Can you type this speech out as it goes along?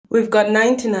We've got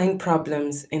 99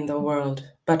 problems in the world,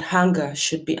 but hunger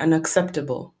should be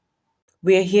unacceptable.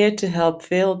 We're here to help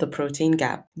fill the protein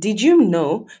gap. Did you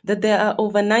know that there are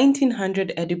over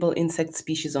 1900 edible insect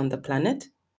species on the planet?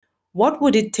 What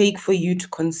would it take for you to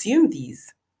consume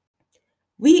these?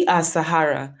 We are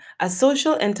Sahara, a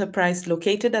social enterprise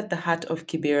located at the heart of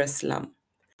Kibera slum.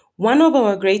 One of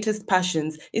our greatest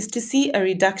passions is to see a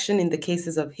reduction in the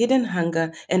cases of hidden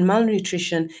hunger and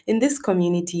malnutrition in this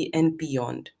community and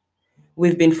beyond.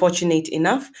 We've been fortunate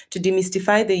enough to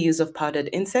demystify the use of powdered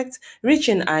insects, rich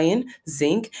in iron,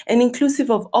 zinc, and inclusive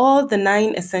of all the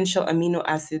 9 essential amino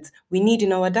acids we need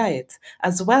in our diets,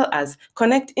 as well as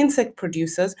connect insect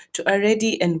producers to a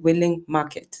ready and willing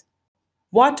market.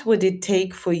 What would it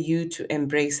take for you to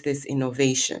embrace this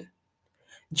innovation?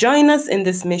 Join us in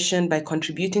this mission by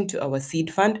contributing to our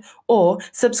seed fund or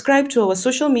subscribe to our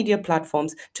social media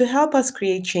platforms to help us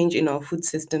create change in our food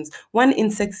systems, one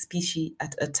insect species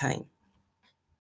at a time.